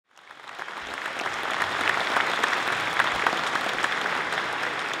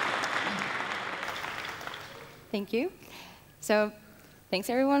Thank you. So thanks,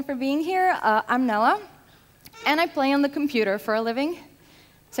 everyone, for being here. I'm Nela, and I play on the computer for a living.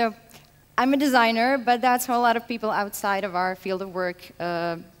 So I'm a designer, but that's how a lot of people outside of our field of work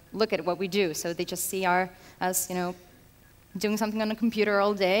look at what we do. So they just see us, doing something on a computer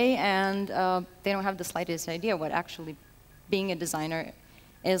all day, and they don't have the slightest idea what actually being a designer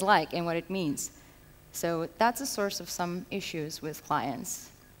is like and what it means. So that's a source of some issues with clients.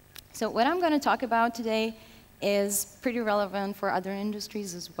 So what I'm going to talk about today is pretty relevant for other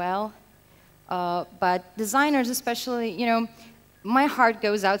industries as well. But designers especially, my heart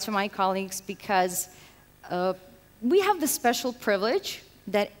goes out to my colleagues because we have the special privilege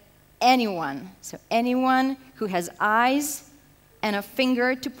that anyone who has eyes and a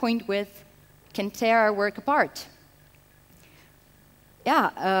finger to point with can tear our work apart.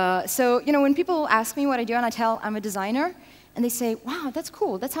 Yeah, so when people ask me what I do and I tell I'm a designer, and they say, wow, that's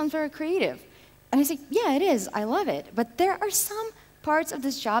cool, that sounds very creative. And I say, yeah, it is, I love it. But there are some parts of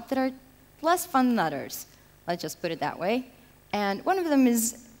this job that are less fun than others. Let's just put it that way. And one of them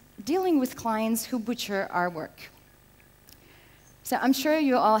is dealing with clients who butcher our work. So I'm sure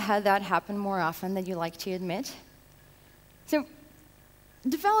you all had that happen more often than you like to admit. So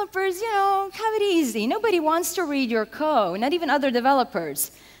developers, have it easy. Nobody wants to read your code, not even other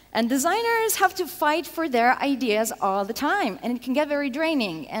developers. And designers have to fight for their ideas all the time, and it can get very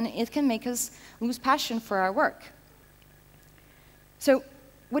draining, and it can make us lose passion for our work. So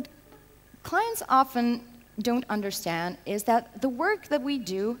what clients often don't understand is that the work that we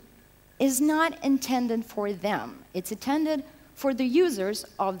do is not intended for them. It's intended for the users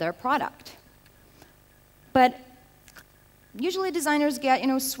of their product. But usually designers get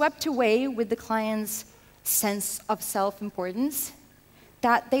swept away with the client's sense of self-importance,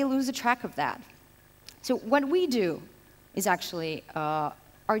 that they lose track of that. So what we do is actually,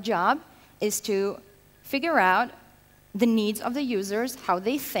 our job is to figure out the needs of the users, how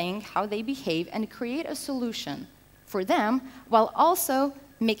they think, how they behave, and create a solution for them while also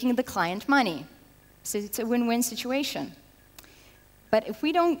making the client money. So it's a win-win situation. But if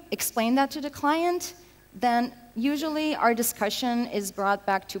we don't explain that to the client, then usually our discussion is brought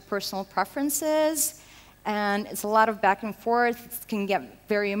back to personal preferences, and it's a lot of back and forth. It can get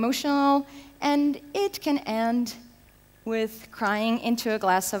very emotional, and it can end with crying into a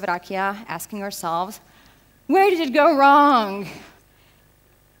glass of rakia, asking ourselves, where did it go wrong?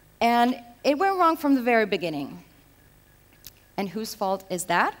 And it went wrong from the very beginning. And whose fault is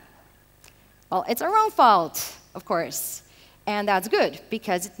that? Well, it's our own fault, of course. And that's good,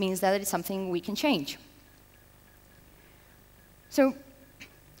 because it means that it's something we can change. So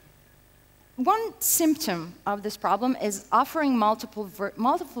one symptom of this problem is offering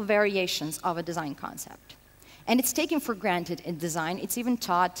multiple variations of a design concept. And it's taken for granted in design. It's even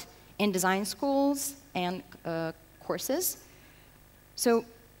taught in design schools and courses. So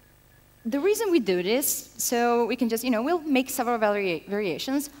the reason we do this, so we can just, we'll make several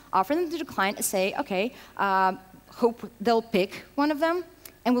variations, offer them to the client and say, okay, hope they'll pick one of them,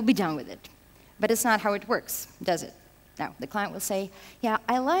 and we'll be done with it. But it's not how it works, does it? Now, the client will say, yeah,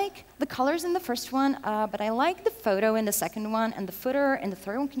 I like the colors in the first one, but I like the photo in the second one, and the footer in the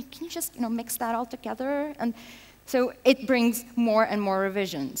third one. Can you just mix that all together? And so it brings more and more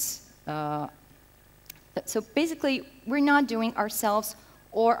revisions. So basically, we're not doing ourselves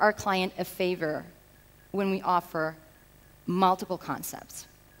or our client a favor when we offer multiple concepts.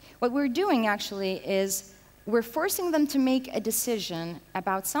 What we're doing, actually, is we're forcing them to make a decision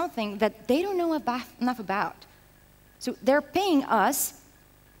about something that they don't know enough about. So they're paying us,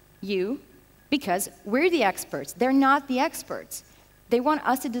 you, because we're the experts. They're not the experts. They want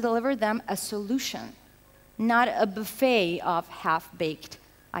us to deliver them a solution, not a buffet of half-baked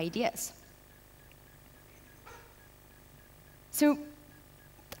ideas. So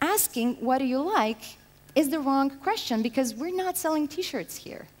asking, what do you like, is the wrong question, because we're not selling T-shirts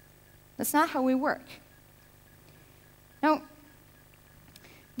here. That's not how we work. Now,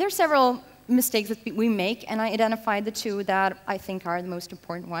 there are several mistakes that we make, and I identified the two that I think are the most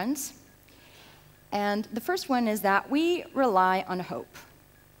important ones. And the first one is that we rely on hope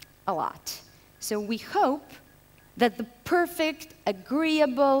a lot. So we hope that the perfect,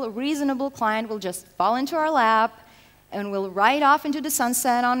 agreeable, reasonable client will just fall into our lap, and we'll ride off into the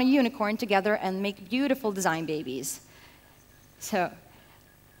sunset on a unicorn together and make beautiful design babies. So,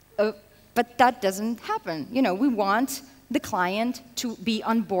 but that doesn't happen. We want the client to be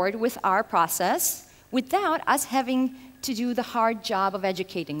on board with our process without us having to do the hard job of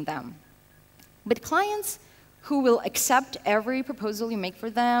educating them. But clients who will accept every proposal you make for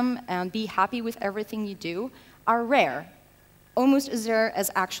them and be happy with everything you do are rare, almost as rare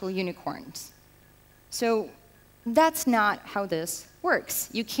as actual unicorns. So that's not how this works.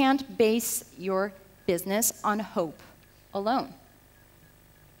 You can't base your business on hope alone.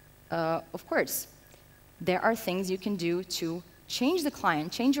 Of course, there are things you can do to change the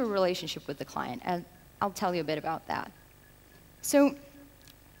client, change your relationship with the client, and I'll tell you a bit about that. So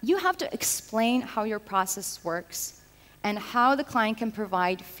you have to explain how your process works and how the client can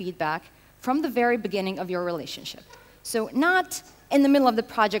provide feedback from the very beginning of your relationship. So not in the middle of the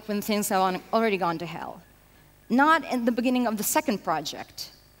project when things have already gone to hell. Not in the beginning of the second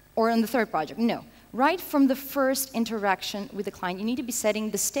project or in the third project, no. Right from the first interaction with the client, you need to be setting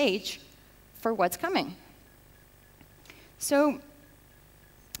the stage for what's coming. So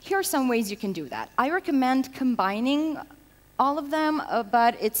here are some ways you can do that. I recommend combining all of them,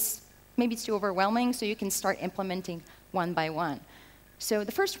 but maybe it's too overwhelming, so you can start implementing one by one. So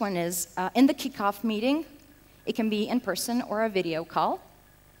the first one is in the kickoff meeting. It can be in person or a video call.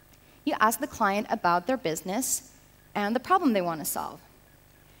 You ask the client about their business and the problem they want to solve.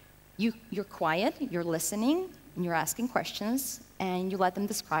 You're quiet, you're listening, and you're asking questions, and you let them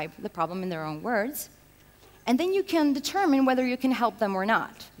describe the problem in their own words. And then you can determine whether you can help them or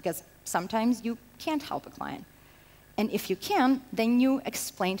not, because sometimes you can't help a client. And if you can, then you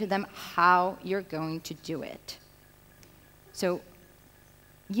explain to them how you're going to do it. So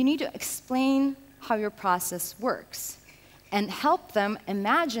you need to explain how your process works and help them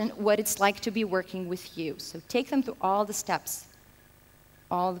imagine what it's like to be working with you. So take them through all the steps,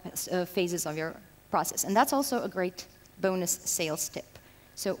 all the phases of your process. And that's also a great bonus sales tip.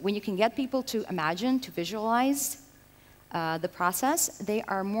 So when you can get people to imagine, to visualize the process, they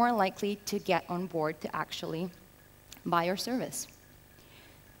are more likely to get on board to actually buy your service.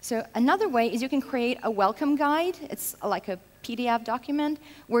 So another way is you can create a welcome guide. It's like a PDF document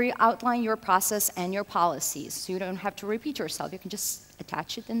where you outline your process and your policies, so you don't have to repeat yourself. You can just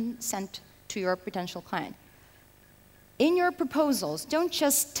attach it and send to your potential client. In your proposals, don't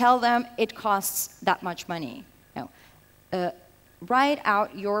just tell them it costs that much money. No. Write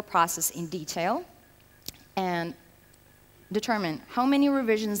out your process in detail and determine how many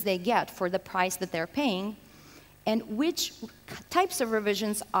revisions they get for the price that they're paying and which types of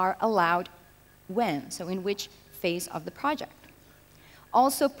revisions are allowed when, so in which phase of the project.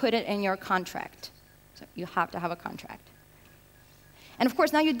 Also put it in your contract. So you have to have a contract. And of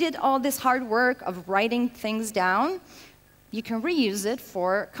course, now you did all this hard work of writing things down. You can reuse it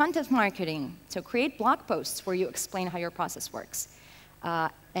for content marketing. So create blog posts where you explain how your process works.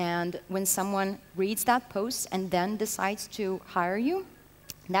 And when someone reads that post and then decides to hire you,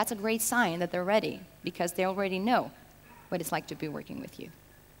 that's a great sign that they're ready, because they already know what it's like to be working with you.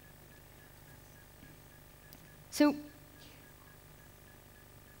 So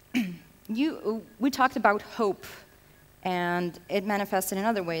we talked about hope, and it manifests in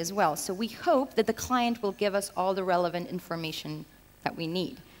another way as well. So we hope that the client will give us all the relevant information that we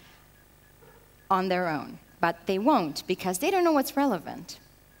need on their own. But they won't, because they don't know what's relevant.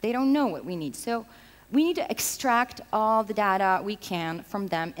 They don't know what we need. So we need to extract all the data we can from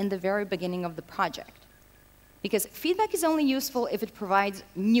them in the very beginning of the project. Because feedback is only useful if it provides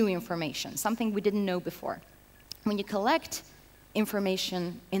new information, something we didn't know before. When you collect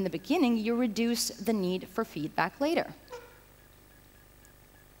information in the beginning, you reduce the need for feedback later.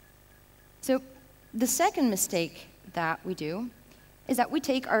 So the second mistake that we do is that we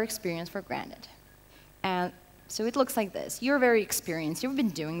take our experience for granted. And so it looks like this. You're very experienced. You've been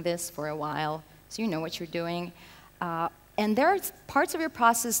doing this for a while, so you know what you're doing. And there are parts of your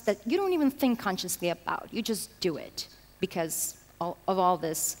process that you don't even think consciously about. You just do it because of all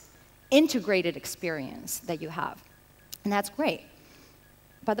this integrated experience that you have. And that's great.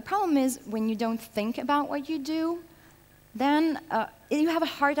 But the problem is, when you don't think about what you do, then you have a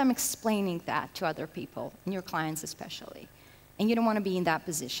hard time explaining that to other people, and your clients especially. And you don't want to be in that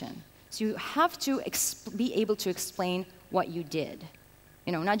position. So you have to be able to explain what you did.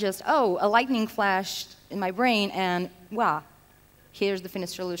 You know, not just, oh, a lightning flashed in my brain, and wow, here's the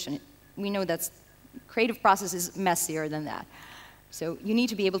finished solution. We know that creative process is messier than that. So you need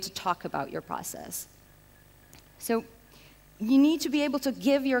to be able to talk about your process. So you need to be able to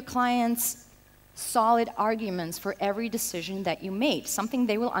give your clients solid arguments for every decision that you made, something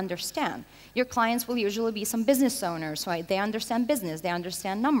they will understand. Your clients will usually be some business owners, right? They understand business, they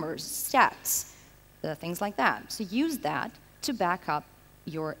understand numbers, stats, things like that. So use that to back up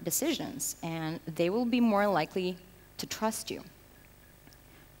your decisions, and they will be more likely to trust you.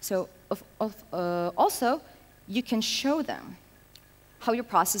 So also, you can show them how your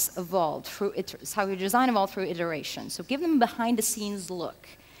process evolved through how your design evolved through iteration. So give them a behind-the-scenes look,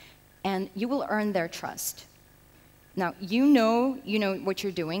 and you will earn their trust. Now, you know what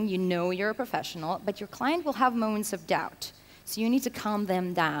you're doing, you know you're a professional, but your client will have moments of doubt. So you need to calm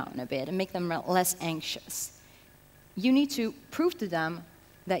them down a bit and make them less anxious. You need to prove to them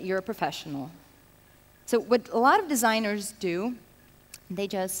that you're a professional. So what a lot of designers do, they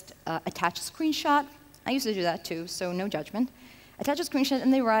just attach a screenshot. I used to do that too, so no judgment. Attach a screenshot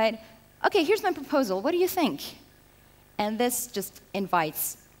and they write, okay, here's my proposal, what do you think? And this just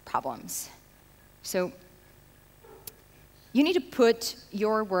invites problems. So you need to put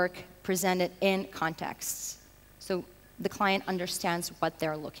your work presented in context so the client understands what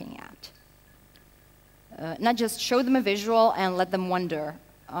they're looking at. Not just show them a visual and let them wonder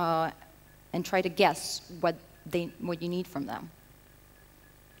and try to guess what you need from them.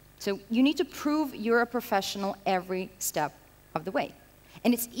 So you need to prove you're a professional every step of the way.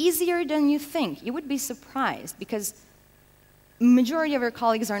 And it's easier than you think. You would be surprised because majority of your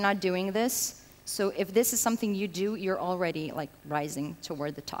colleagues are not doing this. So if this is something you do, you're already like rising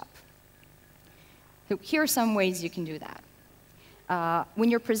toward the top. So here are some ways you can do that.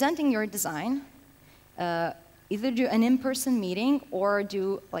 When you're presenting your design, either do an in-person meeting or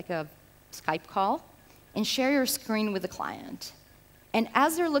do like a Skype call and share your screen with the client. And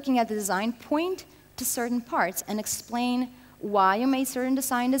as they're looking at the design, point to certain parts and explain why you made certain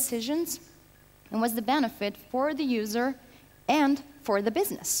design decisions and what's the benefit for the user and for the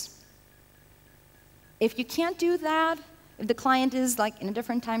business. If you can't do that, if the client is like in a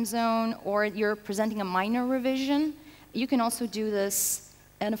different time zone or you're presenting a minor revision, you can also do this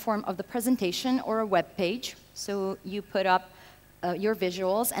in a form of the presentation or a web page. So you put up your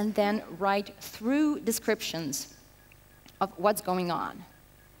visuals and then write through descriptions of what's going on.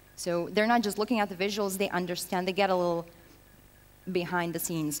 So they're not just looking at the visuals, they understand, they get a little behind the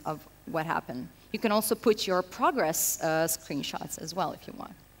scenes of what happened. You can also put your progress screenshots as well if you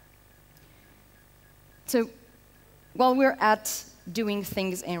want. So while we're at doing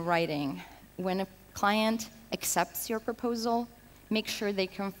things in writing, when a client accepts your proposal, make sure they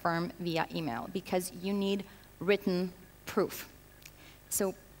confirm via email because you need written proof.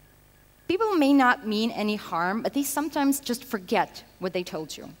 So people may not mean any harm, but they sometimes just forget what they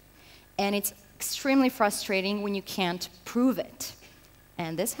told you. And it's extremely frustrating when you can't prove it.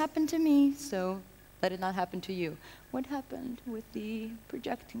 And this happened to me, so let it not happen to you. What happened with the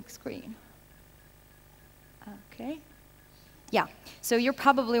projecting screen? Okay. Yeah, so you're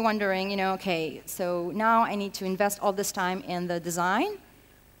probably wondering, okay, so now I need to invest all this time in the design,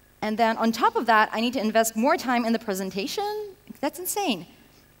 and then on top of that, I need to invest more time in the presentation? That's insane.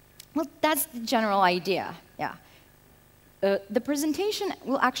 Well, that's the general idea, yeah. The presentation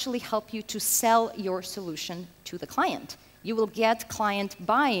will actually help you to sell your solution to the client. You will get client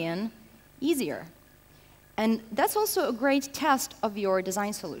buy-in easier. And that's also a great test of your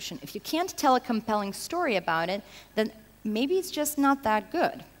design solution. If you can't tell a compelling story about it, then maybe it's just not that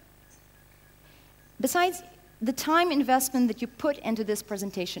good. Besides, the time investment that you put into this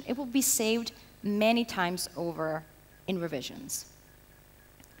presentation, it will be saved many times over in revisions.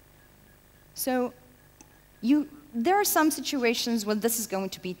 So there are some situations when this is going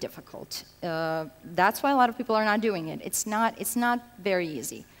to be difficult. That's why a lot of people are not doing it. It's not very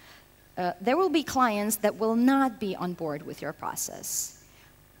easy. There will be clients that will not be on board with your process.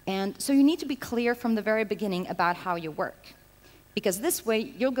 And so you need to be clear from the very beginning about how you work. Because this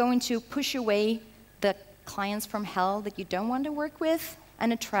way, you're going to push away the clients from hell that you don't want to work with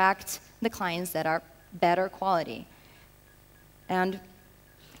and attract the clients that are better quality. And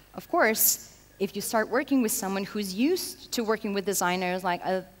of course, if you start working with someone who's used to working with designers, like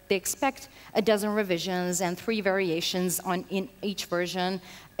they expect a dozen revisions and 3 variations in each version,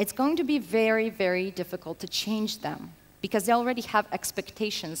 it's going to be very, very difficult to change them because they already have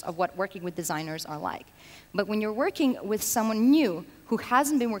expectations of what working with designers are like. But when you're working with someone new who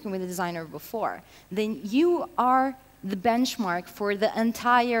hasn't been working with a designer before, then you are the benchmark for the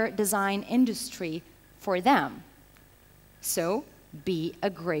entire design industry for them. So be a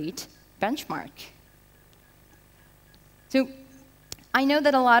great benchmark. So I know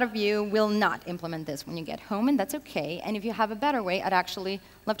that a lot of you will not implement this when you get home, and that's okay. And if you have a better way, I'd actually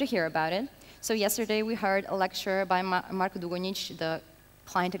love to hear about it. So yesterday we heard a lecture by Marko Dugonic, the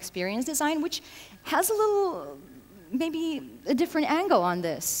client experience design, which has a little, maybe a different angle on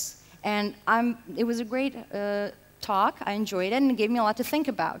this. And it was a great talk. I enjoyed it, and it gave me a lot to think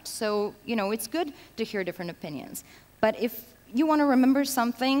about. So, it's good to hear different opinions. But if you want to remember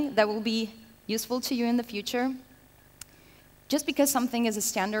something that will be useful to you in the future, just because something is a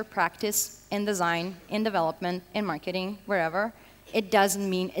standard practice in design, in development, in marketing, wherever, it doesn't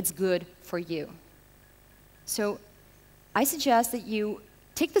mean it's good for you. So I suggest that you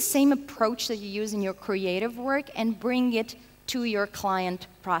take the same approach that you use in your creative work and bring it to your client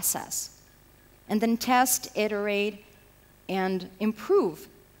process. And then test, iterate, and improve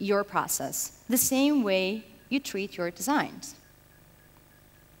your process the same way you treat your designs.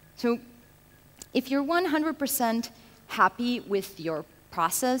 So if you're 100% happy with your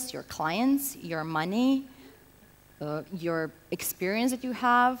process, your clients, your money, your experience that you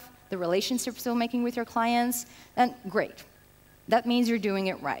have, the relationships you're making with your clients, then great. That means you're doing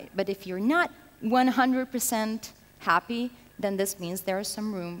it right. But if you're not 100% happy, then this means there is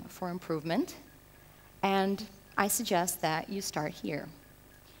some room for improvement. And I suggest that you start here.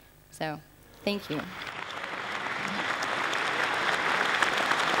 So, thank you.